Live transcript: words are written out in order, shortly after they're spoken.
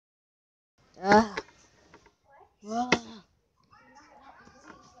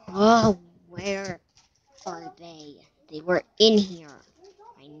Where are they? They were in here.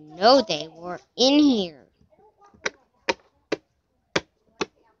 I know they were in here.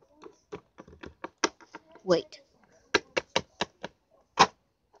 Wait.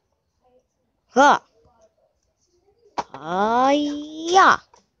 Huh. Yeah.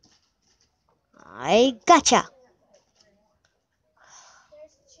 I gotcha.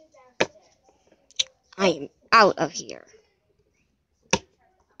 I am out of here. I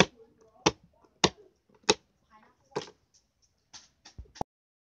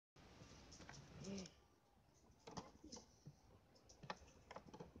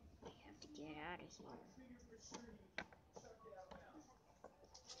have to get out of here.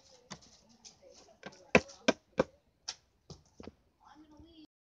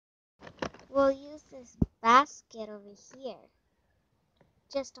 We'll use this basket over here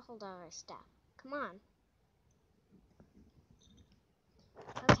just to hold all our stuff. Come on.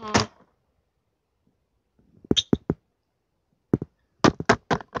 Okay.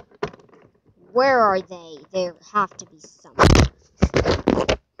 Where are they? There have to be somewhere.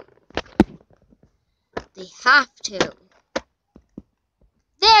 They have to.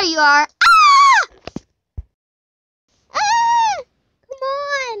 There you are. Ah! Ah! Come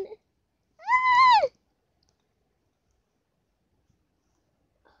on. Ah!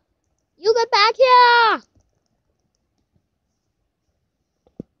 You get back here.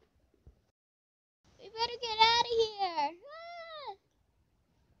 We better get out of here.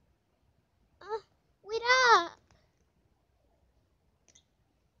 Wait up.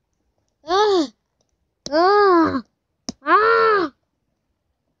 Ah! Ah! Ah!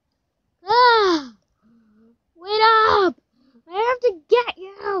 Ah! Wait up. I have to get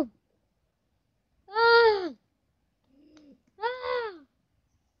you. Ah! Ah!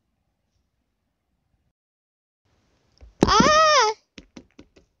 Ah!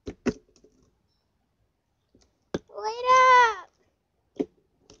 Wait up.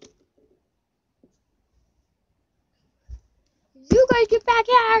 You guys get back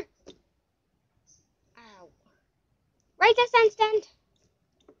here. Ow. Right this instant.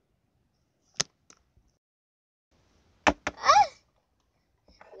 Ah!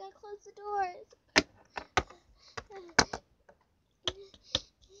 We gotta close the doors.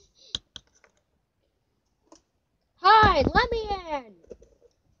 Hi, let me in.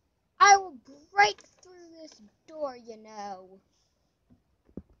 I will break through this door, you know.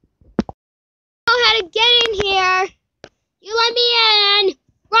 I know how to get in here. You let me in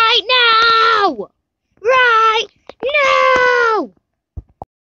right now. Right now.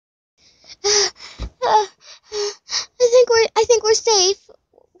 I think we're safe.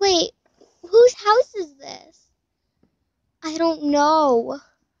 Wait, whose house is this? I don't know.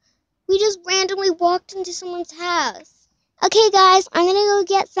 We just randomly walked into someone's house. Okay, guys, I'm gonna go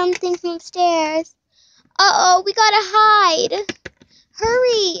get something from upstairs. Uh-oh, we gotta hide.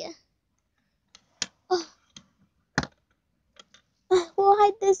 Hurry. We'll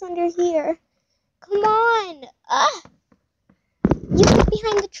hide this under here. Come on. You get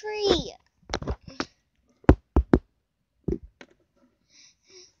behind the tree.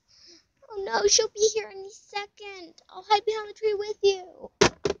 Oh no, she'll be here any second. I'll hide behind the tree with you.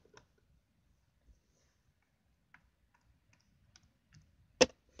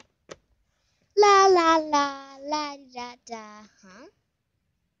 La la la la da da. Huh?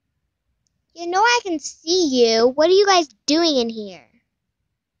 You know I can see you. What are you guys doing in here?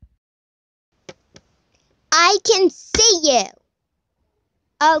 I can see you.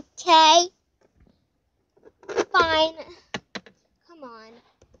 Okay. Fine. Come on.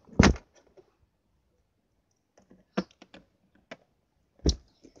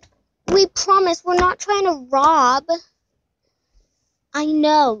 We promise we're not trying to rob. I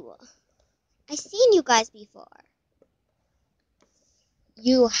know. I've seen you guys before.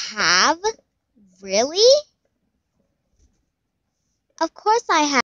 You have? Really? Of course I have.